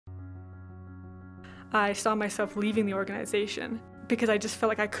I saw myself leaving the organization because I just felt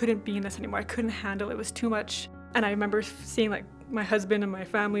like I couldn't be in this anymore. I couldn't handle it. It was too much. And I remember seeing like my husband and my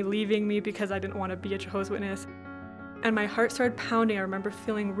family leaving me because I didn't want to be a Jehovah's Witness. And my heart started pounding. I remember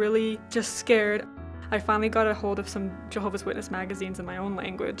feeling really just scared. I finally got a hold of some Jehovah's Witness magazines in my own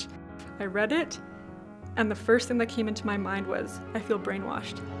language. I read it, and the first thing that came into my mind was, I feel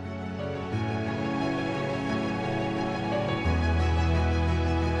brainwashed.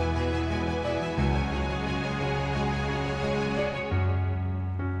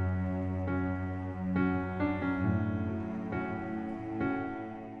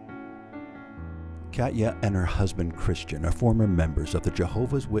 Katya and her husband Christian are former members of the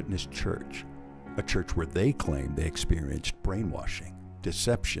Jehovah's Witness Church, a church where they claim they experienced brainwashing,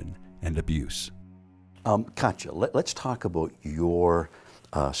 deception, and abuse. Katya, let's talk about your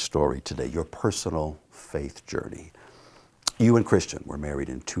story today, your personal faith journey. You and Christian were married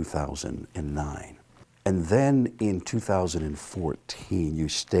in 2009. And then in 2014, you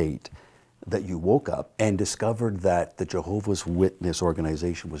state that you woke up and discovered that the Jehovah's Witness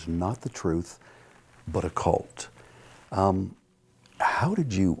organization was not the truth, but a cult. How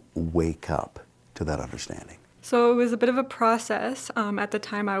did you wake up to that understanding? So it was a bit of a process. At the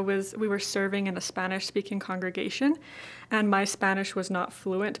time we were serving in a Spanish-speaking congregation, and my Spanish was not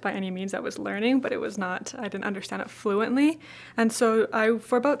fluent by any means. I was learning, but I didn't understand it fluently. And so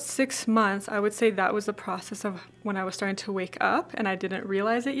for about 6 months, I would say that was the process of when I was starting to wake up, and I didn't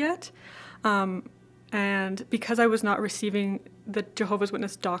realize it yet. And because I was not receiving the Jehovah's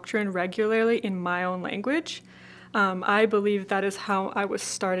Witness doctrine regularly in my own language, I believe that is how I was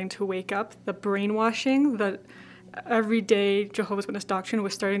starting to wake up. The brainwashing, the everyday Jehovah's Witness doctrine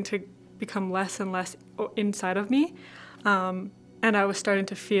was starting to become less and less inside of me. And I was starting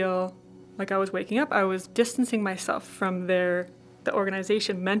to feel like I was waking up. I was distancing myself from the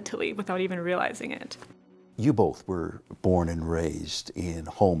organization mentally without even realizing it. You both were born and raised in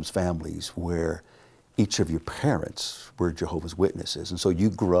homes, families where each of your parents were Jehovah's Witnesses. And so you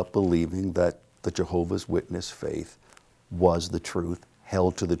grew up believing that the Jehovah's Witness faith was the truth,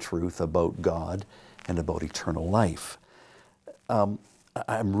 held to the truth about God and about eternal life. I'm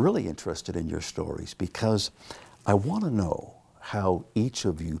really interested in your stories because I want to know how each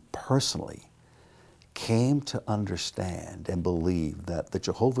of you personally came to understand and believe that the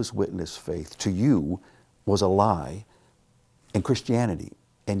Jehovah's Witness faith to you was a lie and Christianity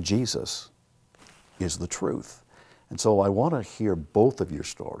and Jesus is the truth. And so I want to hear both of your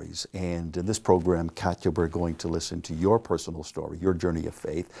stories. And in this program, Katya, we're going to listen to your personal story, your journey of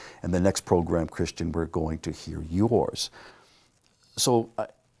faith. And the next program, Christian, we're going to hear yours. So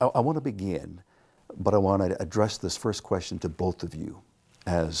I want to begin, but I want to address this first question to both of you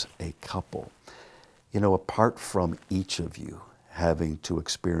as a couple. You know, apart from each of you having to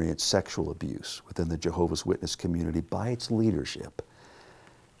experience sexual abuse within the Jehovah's Witness community by its leadership,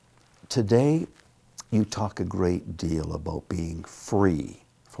 today, you talk a great deal about being free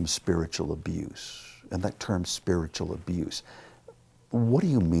from spiritual abuse, and that term spiritual abuse. What do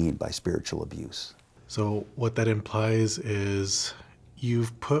you mean by spiritual abuse? So what that implies is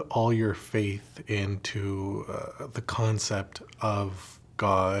you've put all your faith into the concept of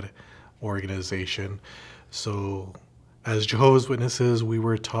God, organization. So as Jehovah's Witnesses, we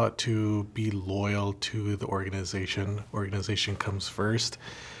were taught to be loyal to the organization. Organization comes first.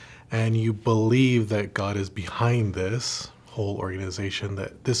 And you believe that God is behind this whole organization,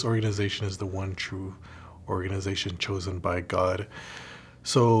 that this organization is the one true organization chosen by God.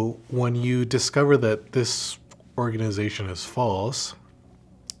 So when you discover that this organization is false,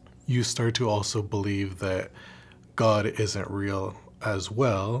 you start to also believe that God isn't real as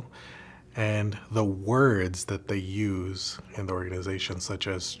well. And the words that they use in the organization, such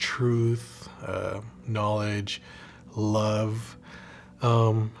as truth, knowledge, love,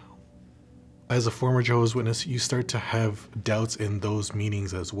 as a former Jehovah's Witness, you start to have doubts in those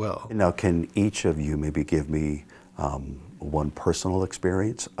meanings as well. Now, can each of you maybe give me one personal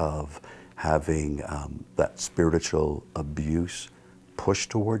experience of having that spiritual abuse pushed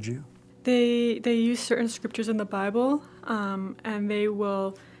towards you? They use certain scriptures in the Bible, and they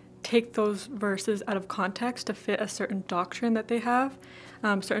will take those verses out of context to fit a certain doctrine that they have,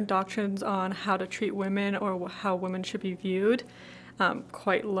 certain doctrines on how to treat women or how women should be viewed.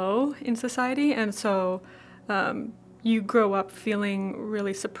 Quite low in society, and so you grow up feeling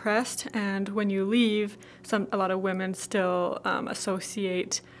really suppressed, and when you leave, a lot of women still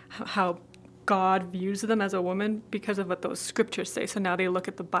associate how God views them as a woman because of what those scriptures say. So now they look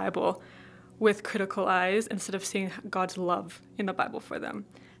at the Bible with critical eyes instead of seeing God's love in the Bible for them.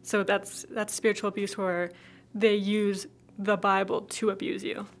 So that's spiritual abuse, where they use the Bible to abuse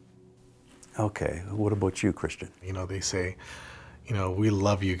you. Okay, what about you, Christian? They say, we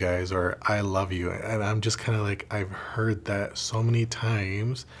love you guys, or I love you. And I'm just kind of like, I've heard that so many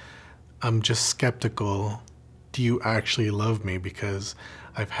times. I'm just skeptical. Do you actually love me? Because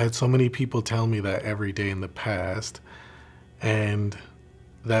I've had so many people tell me that every day in the past. And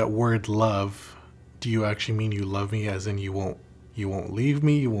that word love, do you actually mean you love me as in you won't leave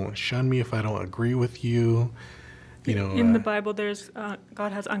me, you won't shun me if I don't agree with you? In the Bible, there's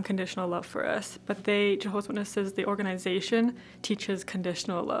God has unconditional love for us, but Jehovah's Witnesses, the organization, teaches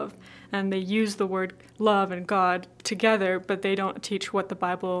conditional love, and they use the word love and God together, but they don't teach what the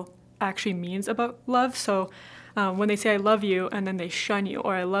Bible actually means about love. So when they say I love you and then they shun you,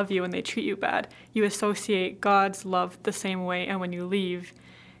 or I love you and they treat you bad, you associate God's love the same way, and when you leave,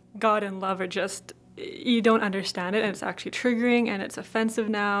 God and love are just, you don't understand it, and it's actually triggering, and it's offensive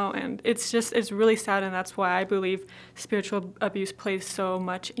now, and it's really sad, and that's why I believe spiritual abuse plays so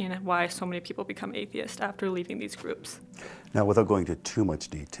much in why so many people become atheists after leaving these groups. Now, without going into too much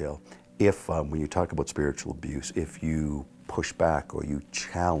detail, if when you talk about spiritual abuse, if you push back or you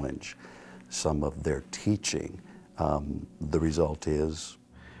challenge some of their teaching, the result is?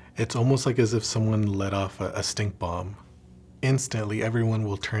 It's almost like as if someone let off a stink bomb. Instantly, everyone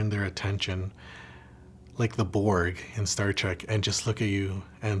will turn their attention like the Borg in Star Trek and just look at you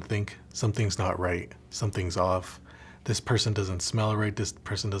and think something's not right, something's off. This person doesn't smell right, this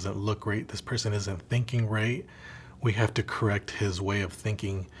person doesn't look right, this person isn't thinking right. We have to correct his way of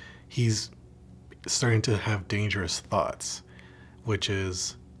thinking. He's starting to have dangerous thoughts, which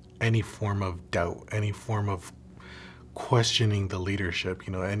is any form of doubt, any form of questioning the leadership,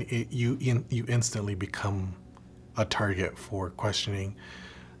 and you instantly become a target for questioning.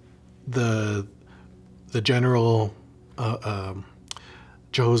 The general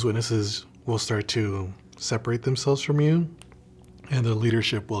Jehovah's Witnesses will start to separate themselves from you, and the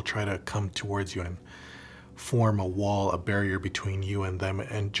leadership will try to come towards you and form a wall, a barrier between you and them,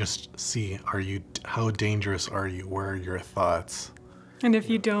 and just see, how dangerous are you? Where are your thoughts? And if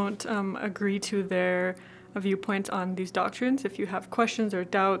you don't agree to their viewpoints on these doctrines, if you have questions or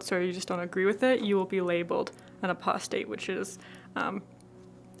doubts, or you just don't agree with it, you will be labeled an apostate, which is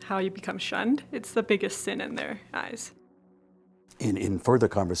how you become shunned. It's the biggest sin in their eyes. In further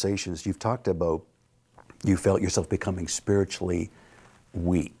conversations, you've talked about you felt yourself becoming spiritually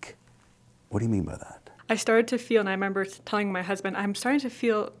weak. What do you mean by that? I started to feel, and I remember telling my husband, I'm starting to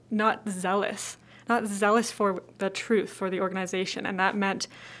feel not zealous for the truth, for the organization. And that meant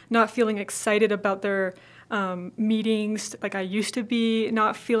not feeling excited about their meetings like I used to be,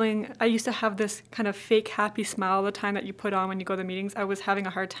 I used to have this kind of fake happy smile all the time that you put on when you go to the meetings. I was having a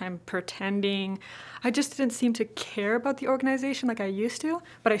hard time pretending. I just didn't seem to care about the organization like I used to,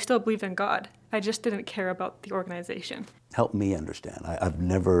 but I still believed in God. I just didn't care about the organization. Help me understand. I've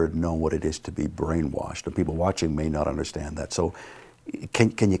never known what it is to be brainwashed, and people watching may not understand that. So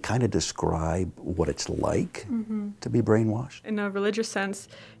can you kind of describe what it's like to be brainwashed? In a religious sense,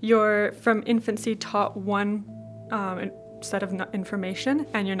 you're from infancy taught one set of information,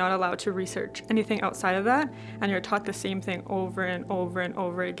 and you're not allowed to research anything outside of that, and you're taught the same thing over and over and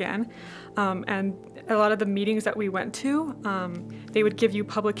over again. And a lot of the meetings that we went to, they would give you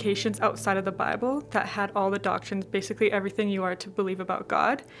publications outside of the Bible that had all the doctrines, basically everything you are to believe about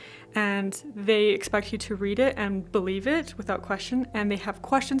God, and they expect you to read it and believe it without question, and they have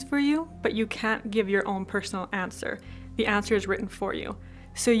questions for you, but you can't give your own personal answer. The answer is written for you.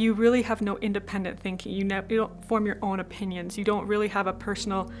 So you really have no independent thinking. You don't form your own opinions. You don't really have a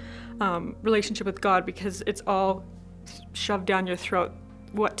personal relationship with God, because it's all shoved down your throat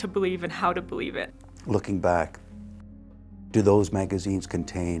what to believe and how to believe it. Looking back, do those magazines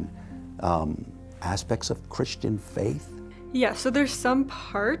contain aspects of Christian faith? Yeah, so there's some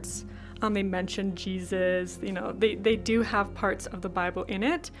parts. They mention Jesus, they do have parts of the Bible in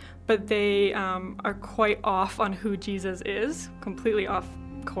it, but they are quite off on who Jesus is, completely off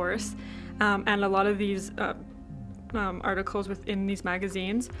course. And a lot of these articles within these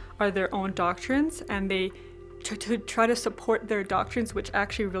magazines are their own doctrines, and they try to support their doctrines, which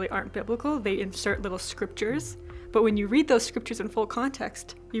actually really aren't biblical. They insert little scriptures, but when you read those scriptures in full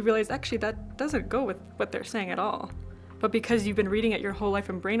context, you realize actually that doesn't go with what they're saying at all. But because you've been reading it your whole life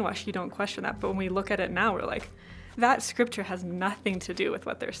and brainwashed, you don't question that. But when we look at it now, we're like, that scripture has nothing to do with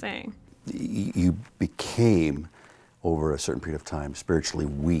what they're saying. You became, over a certain period of time, spiritually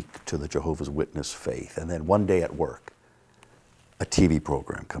weak to the Jehovah's Witness faith. And then one day at work, a TV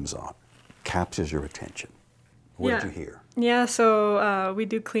program comes on, captures your attention. What did you hear? Yeah, so we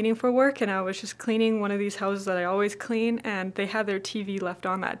do cleaning for work, and I was just cleaning one of these houses that I always clean, and they had their TV left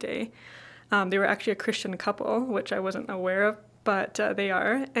on that day. They were actually a Christian couple, which I wasn't aware of but they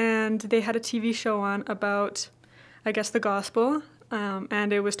are. And they had a TV show on about, I guess, the gospel.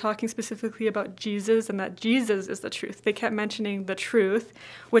 And it was talking specifically about Jesus and that Jesus is the truth. They kept mentioning the truth,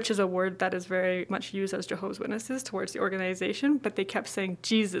 which is a word that is very much used as Jehovah's Witnesses towards the organization, but they kept saying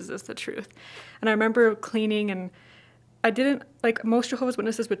Jesus is the truth. And I remember cleaning, and I didn't, like most Jehovah's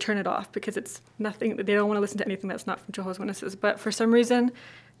Witnesses would turn it off because it's nothing, they don't want to listen to anything that's not from Jehovah's Witnesses. But for some reason,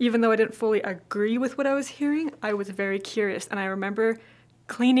 even though I didn't fully agree with what I was hearing, I was very curious. And I remember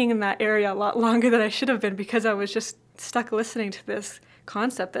cleaning in that area a lot longer than I should have been because I was just stuck listening to this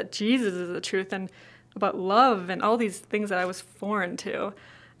concept that Jesus is the truth and about love and all these things that I was foreign to.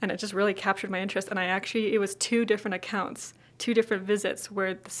 And it just really captured my interest. And it was 2 different accounts, 2 different visits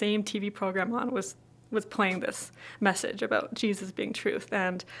where the same TV program on was playing this message about Jesus being truth.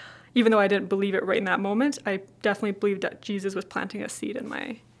 And even though I didn't believe it right in that moment, I definitely believed that Jesus was planting a seed in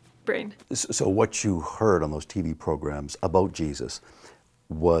my brain. So what you heard on those TV programs about Jesus,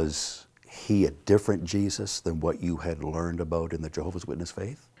 was he a different Jesus than what you had learned about in the Jehovah's Witness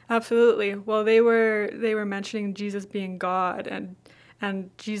faith? Absolutely. Well, they were mentioning Jesus being God and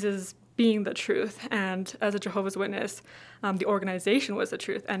Jesus being the truth. And as a Jehovah's Witness, the organization was the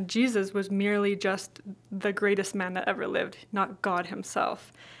truth. And Jesus was merely just the greatest man that ever lived, not God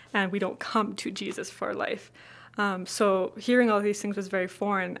himself. And we don't come to Jesus for life. So hearing all these things was very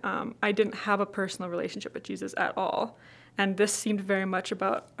foreign. I didn't have a personal relationship with Jesus at all. And this seemed very much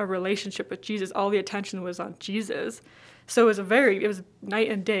about a relationship with Jesus. All the attention was on Jesus. So it was night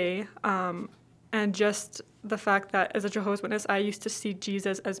and day. And just the fact that as a Jehovah's Witness, I used to see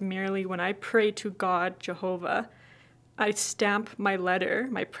Jesus as merely when I pray to God, Jehovah, I stamp my letter,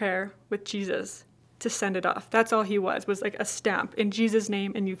 my prayer with Jesus to send it off. That's all he was like a stamp in Jesus'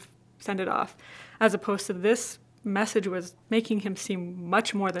 name, and you send it off. As opposed to this message was making him seem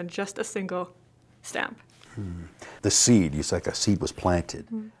much more than just a single stamp. The seed, you said a seed was planted,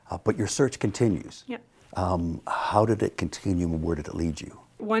 but your search continues. Yeah. How did it continue and where did it lead you?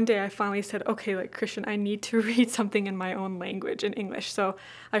 One day I finally said, okay, like Christian, I need to read something in my own language, in English. So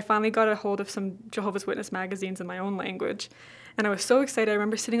I finally got a hold of some Jehovah's Witness magazines in my own language. And I was so excited. I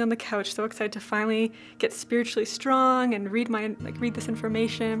remember sitting on the couch, so excited to finally get spiritually strong and read this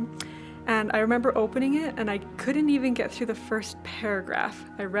information. And I remember opening it, and I couldn't even get through the first paragraph.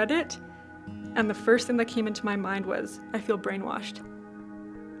 I read it, and the first thing that came into my mind was, I feel brainwashed.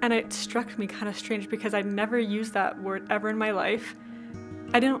 And it struck me kind of strange because I'd never used that word ever in my life.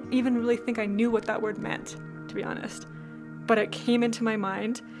 I didn't even really think I knew what that word meant, to be honest. But it came into my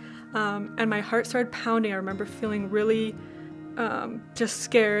mind, and my heart started pounding. I remember feeling really just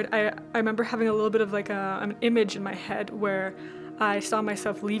scared. I remember having a little bit of like an image in my head where I saw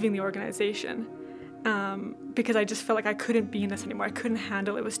myself leaving the organization. Because I just felt like I couldn't be in this anymore. I couldn't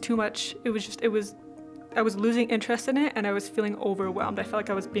handle it. It was too much. I was losing interest in it, and I was feeling overwhelmed. I felt like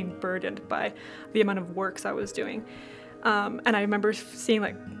I was being burdened by the amount of works I was doing. And I remember seeing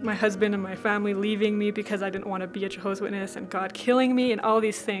like my husband and my family leaving me because I didn't want to be a Jehovah's Witness, and God killing me and all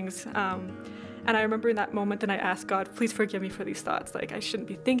these things. And I remember in that moment that I asked God, please forgive me for these thoughts. Like, I shouldn't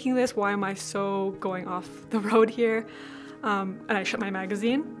be thinking this. Why am I so going off the road here? And I shut my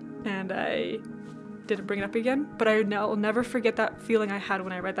magazine, and I didn't bring it up again. But I'll never forget that feeling I had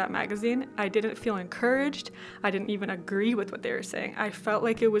when I read that magazine. I didn't feel encouraged. I didn't even agree with what they were saying. I felt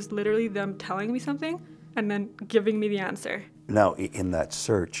like it was literally them telling me something and then giving me the answer. Now, in that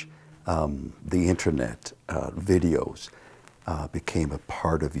search, the internet videos became a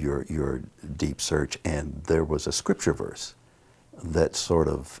part of your deep search, and there was a scripture verse that sort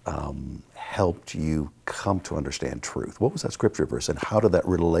of helped you come to understand truth. What was that scripture verse, and how did that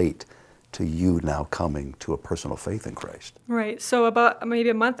relate to you now coming to a personal faith in Christ? Right. So about maybe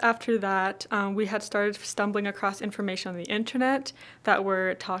a month after that, we had started stumbling across information on the internet that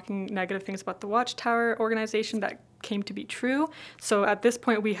were talking negative things about the Watchtower organization that came to be true. So at this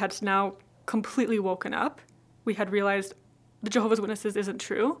point, we had now completely woken up. We had realized the Jehovah's Witnesses isn't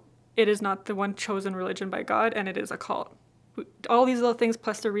true. It is not the one chosen religion by God, and it is a cult. All these little things,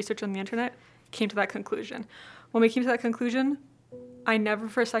 plus the research on the internet, came to that conclusion. When we came to that conclusion, I never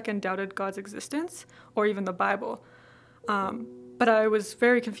for a second doubted God's existence or even the Bible. But I was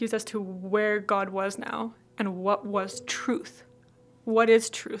very confused as to where God was now and what was truth. What is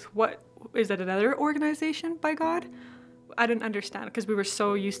truth? What is it, another organization by God? I didn't understand because we were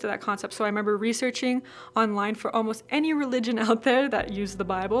so used to that concept. So I remember researching online for almost any religion out there that used the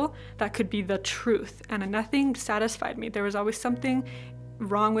Bible that could be the truth, and nothing satisfied me. There was always something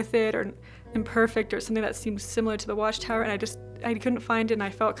wrong with it or imperfect or something that seemed similar to the Watchtower, and I couldn't find it, and I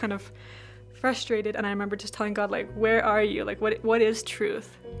felt kind of frustrated. And I remember just telling God, like, where are you? Like, what is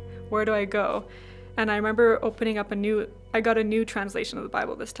truth? Where do I go? And I remember opening up a new I got a new translation of the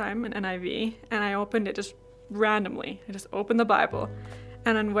Bible this time, an NIV, and I opened it just randomly. I just opened the Bible,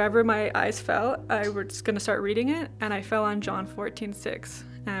 and on wherever my eyes fell, I was just going to start reading it, and I fell on John 14:6.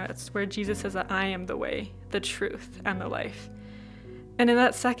 It's where Jesus says that I am the way, the truth, and the life. And in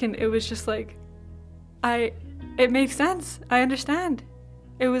that second, it was just like, it made sense. I understand.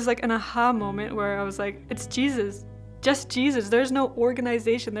 It was like an aha moment where I was like, it's Jesus, just Jesus. There's no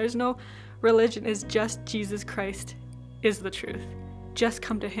organization, there's no religion. It's just Jesus Christ is the truth. Just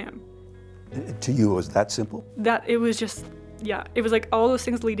come to him. To you, it was that simple? That it was just, yeah, it was like all those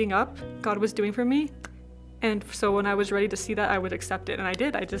things leading up, God was doing for me. And so when I was ready to see that, I would accept it. And I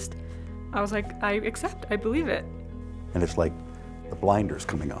did. I was like, I accept, I believe it. And it's like the blinders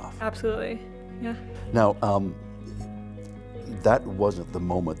coming off. Absolutely, yeah. Now, that wasn't the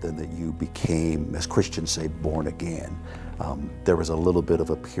moment then that you became, as Christians say, born again. There was a little bit of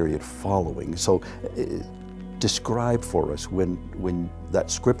a period following. So describe for us when that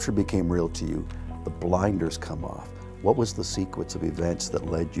scripture became real to you, the blinders come off. What was the sequence of events that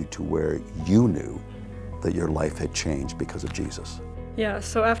led you to where you knew that your life had changed because of Jesus? Yeah,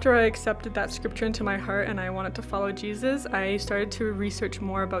 so after I accepted that scripture into my heart and I wanted to follow Jesus, I started to research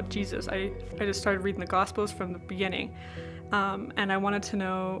more about Jesus. I just started reading the Gospels from the beginning. And I wanted to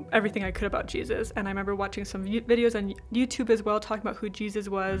know everything I could about Jesus. And I remember watching some videos on YouTube as well, talking about who Jesus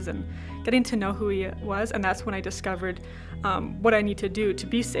was and getting to know who he was. And that's when I discovered what I need to do to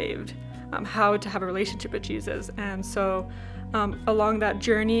be saved, how to have a relationship with Jesus. And so along that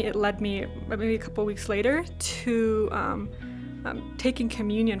journey, it led me maybe a couple weeks later to taking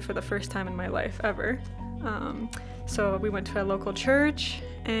communion for the first time in my life ever. So we went to a local church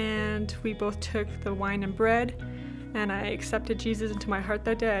and we both took the wine and bread. And I accepted Jesus into my heart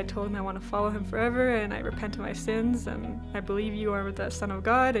that day. I told him I want to follow him forever, and I repent of my sins, and I believe you are the Son of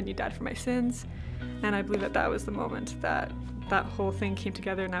God, and you died for my sins. And I believe that was the moment that that whole thing came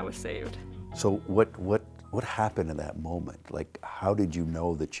together, and I was saved. So what happened in that moment? Like, how did you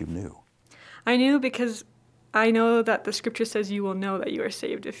know that you knew? I knew because I know that the scripture says you will know that you are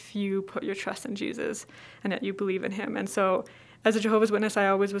saved if you put your trust in Jesus and that you believe in him. And so as a Jehovah's Witness, I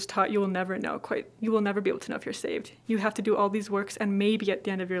always was taught you will never know you will never be able to know if you're saved. You have to do all these works, and maybe at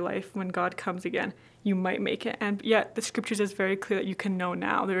the end of your life, when God comes again, you might make it. And yet the scriptures is very clear that you can know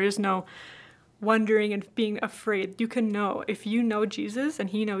now. There is no wondering and being afraid. You can know. If you know Jesus and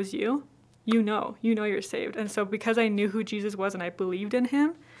he knows you, you know you're saved. And so because I knew who Jesus was and I believed in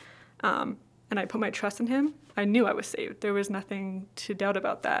him, and I put my trust in him, I knew I was saved. There was nothing to doubt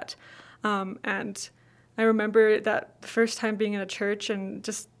about that. And I remember that the first time being in a church and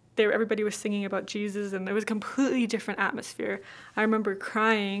just there, everybody was singing about Jesus, and there was a completely different atmosphere. I remember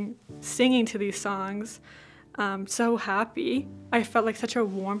crying, singing to these songs, so happy. I felt like such a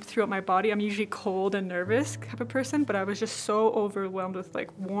warmth throughout my body. I'm usually cold and nervous type of person, but I was just so overwhelmed with like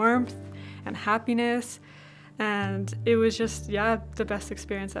warmth and happiness. And it was just, yeah, the best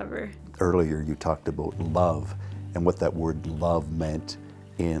experience ever. Earlier you talked about love and what that word love meant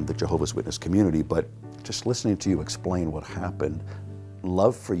in the Jehovah's Witness community, but just listening to you explain what happened,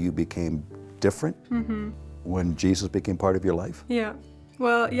 love for you became different when Jesus became part of your life? Yeah.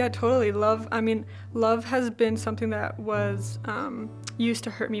 Well, yeah, totally. Love has been something that was used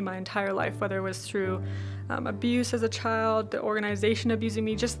to hurt me my entire life, whether it was through abuse as a child, the organization abusing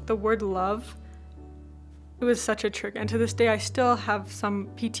me, just the word love. It was such a trigger. And to this day, I still have some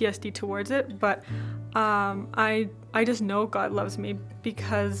PTSD towards it, but I just know God loves me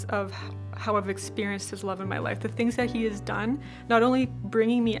because of how I've experienced his love in my life. The things that he has done, not only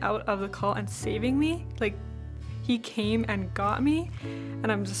bringing me out of the cult and saving me, like he came and got me,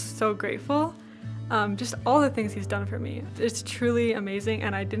 and I'm just so grateful. Just all the things he's done for me. It's truly amazing,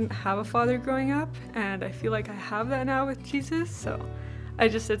 and I didn't have a father growing up, and I feel like I have that now with Jesus, so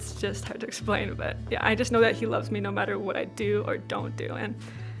it's just hard to explain, but yeah, I just know that he loves me no matter what I do or don't do, and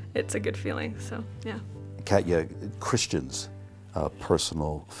it's a good feeling, so yeah. Katya, Christians'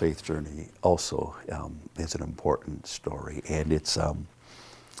 personal faith journey also is an important story, and it's an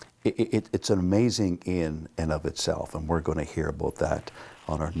amazing in and of itself, and we're going to hear about that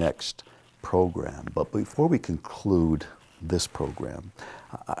on our next program. But before we conclude this program,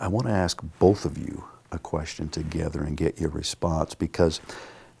 I want to ask both of you a question together and get your response, because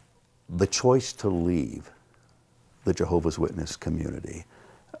the choice to leave the Jehovah's Witness community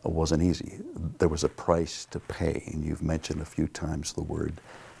wasn't easy. There was a price to pay, and you've mentioned a few times the word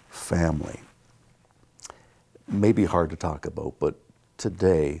family. Maybe hard to talk about, but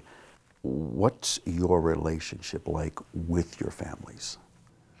today, what's your relationship like with your families?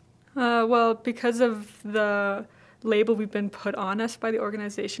 Well, because of the label we've been put on us by the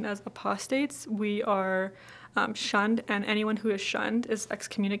organization as apostates, we are shunned, and anyone who is shunned is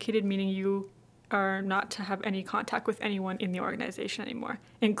excommunicated, meaning you are not to have any contact with anyone in the organization anymore,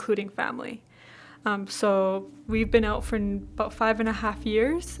 including family. So we've been out for about 5.5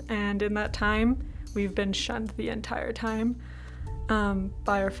 years, and in that time, we've been shunned the entire time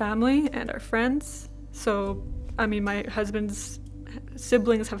by our family and our friends. So, I mean, my husband's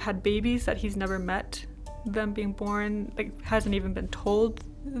siblings have had babies that he's never met them being born, like hasn't even been told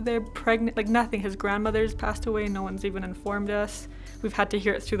they're pregnant, like nothing. His grandmother's passed away, no one's even informed us. We've had to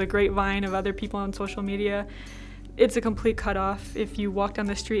hear it through the grapevine of other people on social media. It's a complete cutoff. If you walk down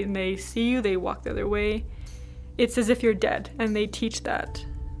the street and they see you, they walk the other way. It's as if you're dead, and they teach that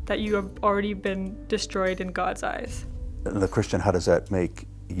you have already been destroyed in God's eyes. The Christian, how does that make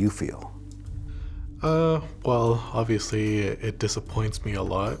you feel? Well, obviously it disappoints me a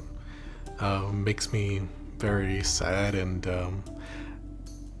lot. Makes me very sad, and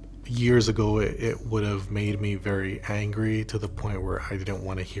years ago it would have made me very angry to the point where I didn't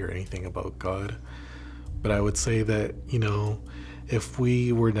want to hear anything about God. But I would say that, you know, if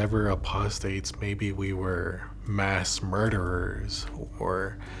we were never apostates, maybe we were mass murderers,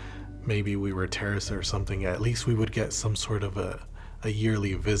 or maybe we were terrorists or something, at least we would get some sort of a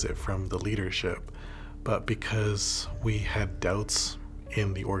yearly visit from the leadership. But because we had doubts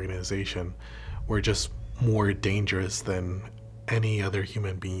in the organization, we're just more dangerous than any other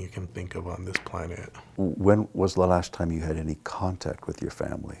human being you can think of on this planet. When was the last time you had any contact with your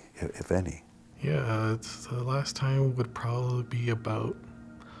family, if any? Yeah, the last time would probably be about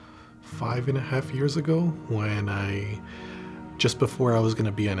 5.5 years ago, when just before I was going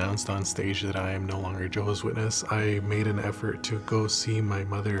to be announced on stage that I am no longer Jehovah's Witness, I made an effort to go see my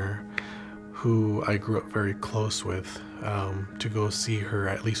mother, who I grew up very close with, to go see her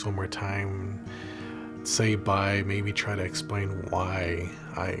at least one more time, say bye, maybe try to explain why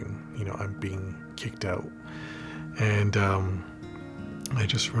I'm being kicked out. And I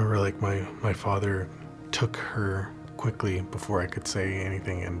just remember, like, my father took her quickly before I could say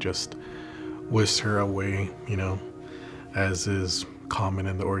anything and just whisked her away, you know, as is common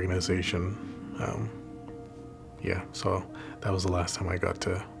in the organization. Yeah, so that was the last time I got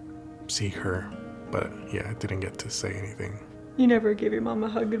to see her, but yeah, I didn't get to say anything. You never gave your mom a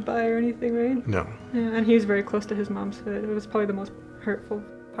hug goodbye or anything, right? No. Yeah, and he was very close to his mom, so it was probably the most hurtful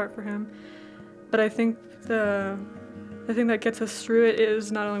part for him. But I think the thing that gets us through it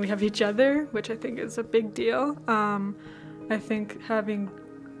is not only we have each other, which I think is a big deal. I think having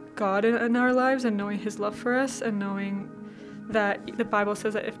God in our lives and knowing His love for us, and knowing that the Bible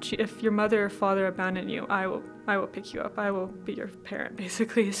says that if your mother or father abandon you, I will pick you up. I will be your parent,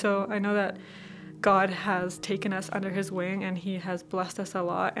 basically. So I know that God has taken us under His wing, and He has blessed us a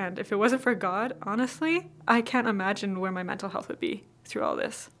lot. And if it wasn't for God, honestly, I can't imagine where my mental health would be through all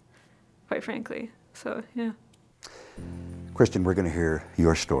this, quite frankly. So, yeah. Christian, we're going to hear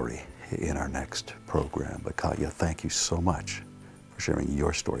your story in our next program. But Katya, thank you so much for sharing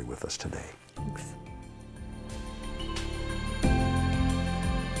your story with us today. Thanks.